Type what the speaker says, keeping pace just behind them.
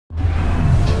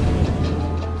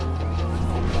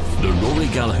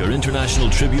Rory Gallagher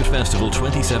International Tribute Festival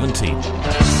 2017 in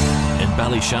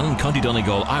Ballyshannon, County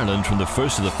Donegal, Ireland from the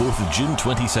 1st to the 4th of June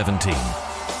 2017.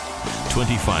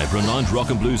 25 renowned rock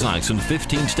and blues acts on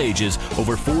 15 stages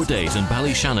over 4 days in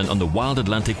Ballyshannon on the Wild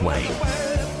Atlantic Way.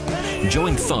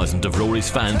 Join thousands of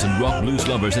Rory's fans and rock blues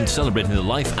lovers in celebrating the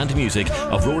life and music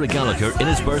of Rory Gallagher in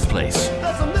his birthplace.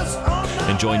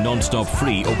 Enjoy non-stop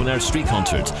free open-air street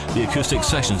concerts, the acoustic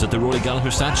sessions at the Rory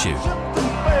Gallagher statue.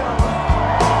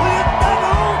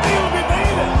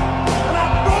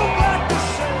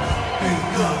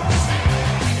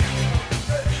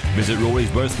 Visit Rory's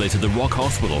birthplace at the Rock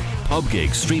Hospital, pub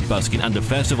gigs, street busking and the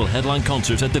festival headline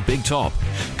concerts at the Big Top.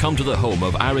 Come to the home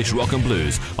of Irish rock and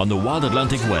blues on the Wild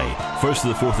Atlantic Way, 1st to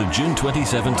the 4th of June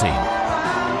 2017.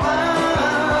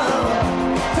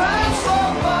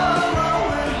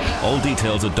 All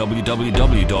details at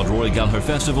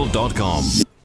www.rorygallagherfestival.com.